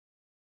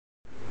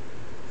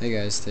Hey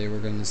guys, today we're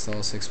going to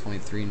install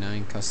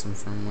 6.39 custom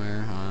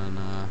firmware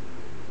on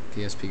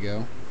PSP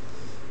Go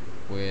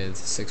with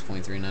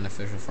 6.39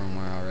 official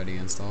firmware already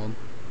installed.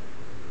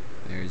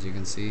 There, as you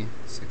can see,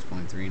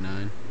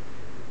 6.39.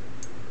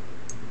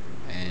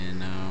 And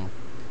now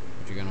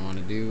what you're going to want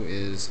to do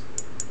is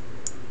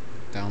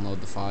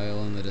download the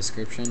file in the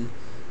description,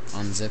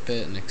 unzip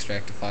it, and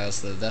extract the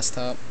files to the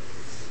desktop.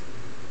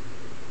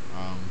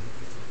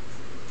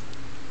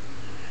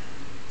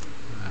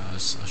 I'll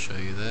show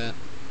you that.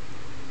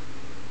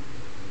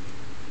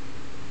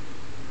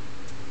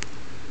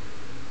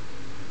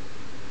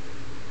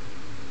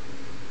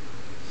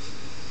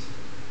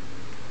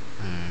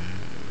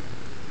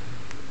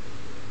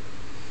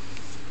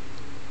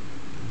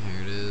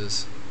 Here it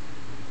is.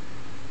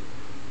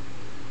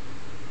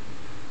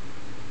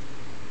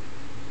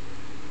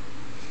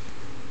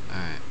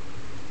 Alright,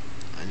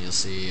 and you'll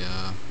see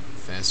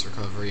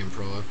FastRecovery and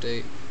PRO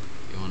update.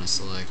 You want to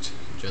select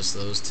just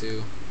those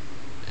two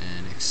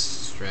and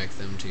extract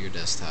them to your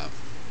desktop.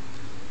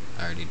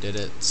 I already did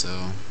it,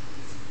 so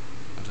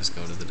I'll just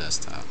go to the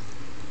desktop.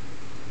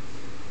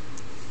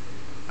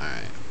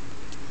 Alright.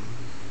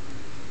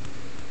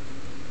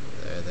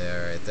 There they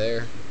are right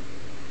there.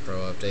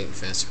 PRO update and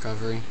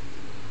FastRecovery.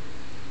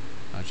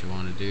 What you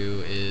want to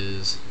do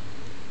is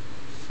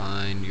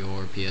find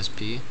your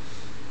PSP.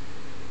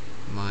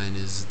 Mine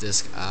is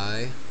disk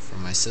I for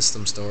my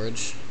system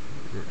storage.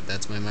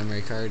 That's my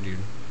memory card. You'd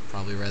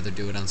probably rather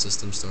do it on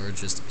system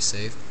storage just to be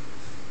safe.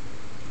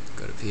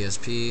 Go to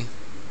PSP,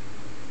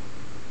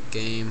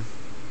 game,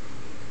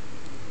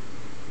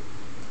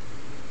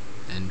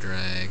 and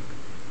drag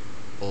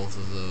both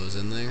of those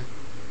in there.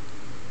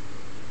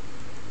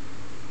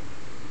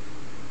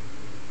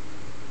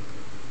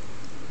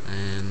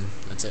 And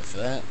that's it for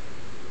that.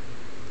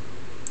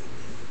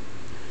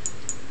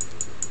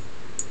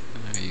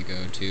 Now you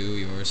go to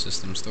your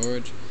system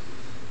storage,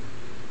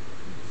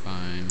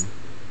 find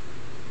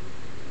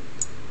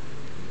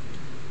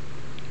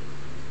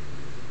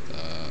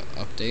the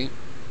update,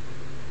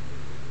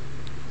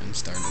 and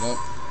start it up.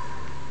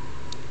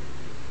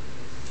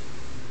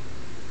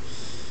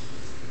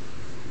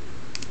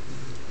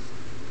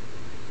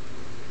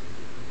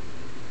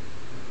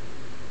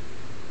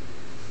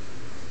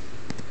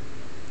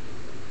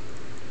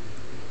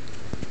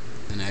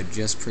 And I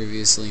just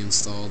previously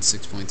installed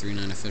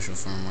 6.39 official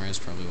firmware, is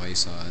probably why you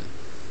saw it.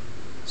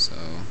 So,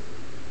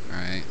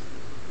 alright.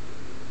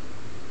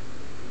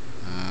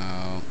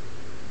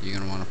 You're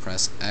going to want to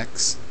press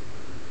X,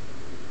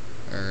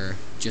 or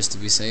just to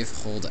be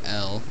safe, hold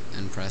L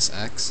and press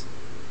X,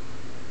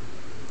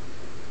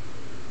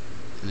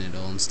 and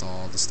it'll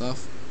install all the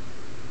stuff,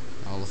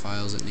 all the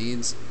files it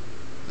needs,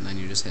 and then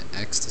you just hit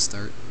X to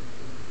start.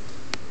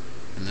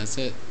 And that's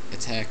it.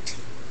 It's hacked.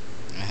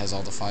 It has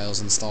all the files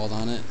installed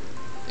on it.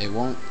 It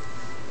won't,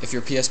 if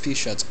your PSP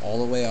shuts all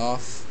the way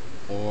off,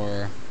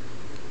 or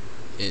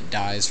it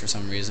dies for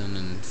some reason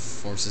and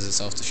forces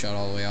itself to shut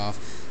all the way off,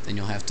 then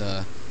you'll have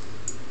to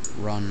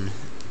run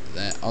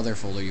that other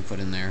folder you put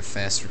in there,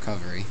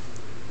 FastRecovery.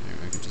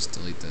 I could just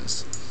delete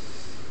this.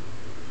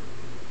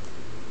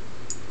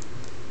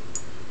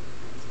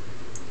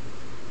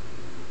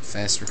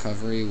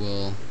 FastRecovery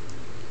will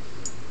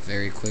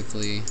very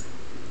quickly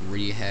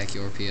rehack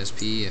your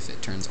PSP if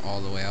it turns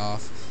all the way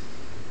off,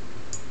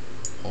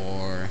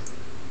 or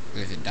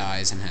if it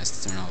dies and has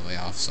to turn all the way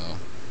off, so,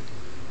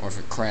 or if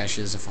it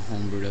crashes, if a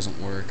homebrew doesn't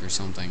work or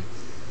something.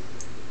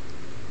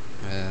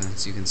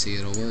 As you can see,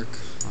 it'll work.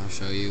 I'll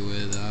show you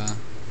with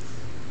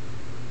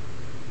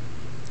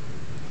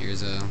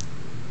here's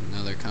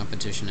another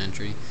competition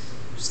entry,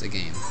 just a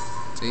game.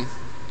 See,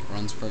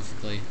 runs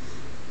perfectly.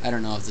 I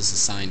don't know if this is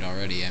signed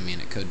already. I mean,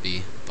 it could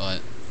be,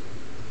 but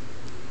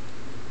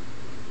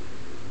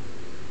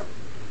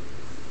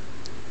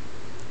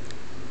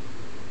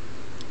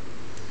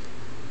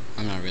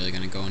I'm not really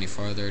going to go any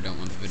farther. Don't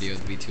want the video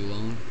to be too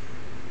long.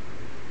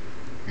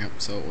 Yep,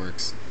 so it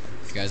works.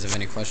 If you guys have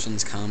any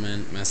questions,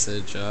 comment,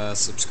 message,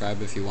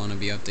 subscribe if you want to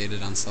be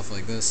updated on stuff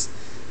like this.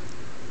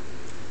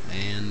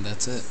 And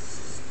that's it.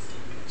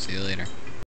 See you later.